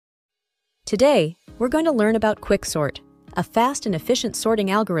Today, we're going to learn about quicksort, a fast and efficient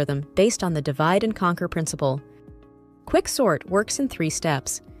sorting algorithm based on the divide and conquer principle. Quicksort works in 3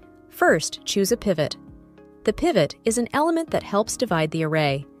 steps. First, choose a pivot. The pivot is an element that helps divide the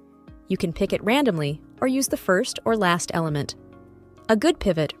array. You can pick it randomly or use the first or last element. A good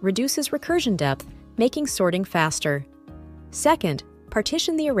pivot reduces recursion depth, making sorting faster. Second,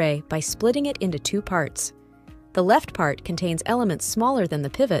 partition the array by splitting it into 2 parts. The left part contains elements smaller than the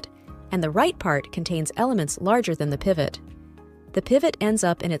pivot, and the right part contains elements larger than the pivot. The pivot ends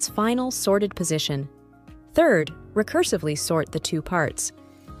up in its final sorted position. Third, recursively sort the 2 parts.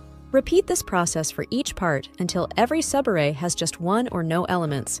 Repeat this process for each part until every subarray has just 1 or no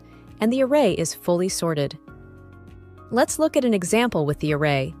elements, and the array is fully sorted. Let's look at an example with the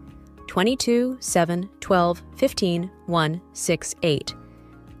array 22, 7, 12, 15, 1, 6, 8.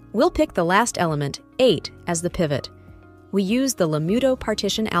 We'll pick the last element, 8, as the pivot. We use the Lamuto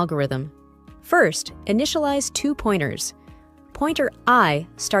partition algorithm. First, initialize 2 pointers. Pointer I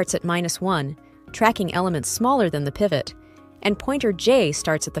starts at -1, tracking elements smaller than the pivot, and pointer J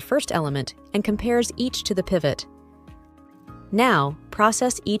starts at the first element and compares each to the pivot. Now,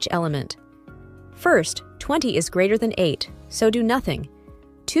 process each element. First, 20 is greater than 8, so do nothing.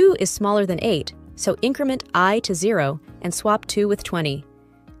 2 is smaller than 8, so increment I to 0 and swap 2 with 20.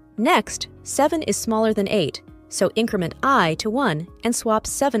 Next, 7 is smaller than 8, so increment I to 1 and swap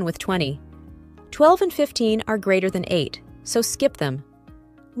 7 with 20. 12 and 15 are greater than 8, so skip them.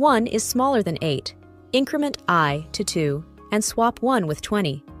 1 is smaller than 8, increment I to 2 and swap 1 with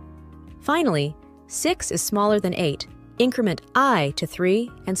 20. Finally, 6 is smaller than 8, increment I to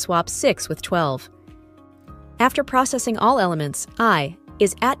 3 and swap 6 with 12. After processing all elements, I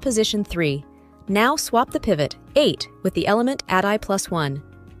is at position 3. Now swap the pivot, 8, with the element at I plus 1,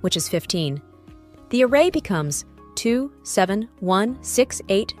 which is 15. The array becomes 2, 7, 1, 6,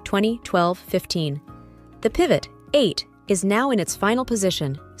 8, 20, 12, 15. The pivot, 8, is now in its final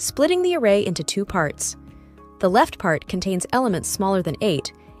position, splitting the array into 2 parts. The left part contains elements smaller than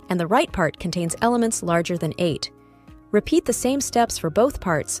 8, and the right part contains elements larger than 8. Repeat the same steps for both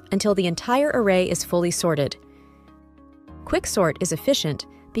parts until the entire array is fully sorted. Quicksort is efficient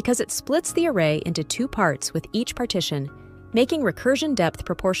because it splits the array into 2 parts with each partition, making recursion depth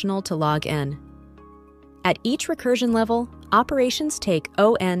proportional to log n. At each recursion level, operations take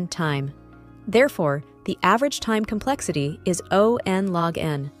O(n) time. Therefore, the average time complexity is O(n) log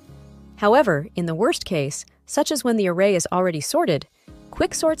n. However, in the worst case, such as when the array is already sorted,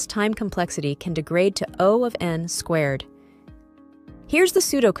 quicksort's time complexity can degrade to O of n squared. Here's the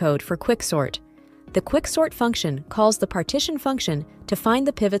pseudocode for quicksort. The quicksort function calls the partition function to find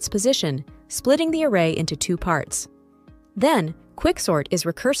the pivot's position, splitting the array into 2 parts. Then, quicksort is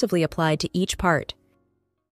recursively applied to each part.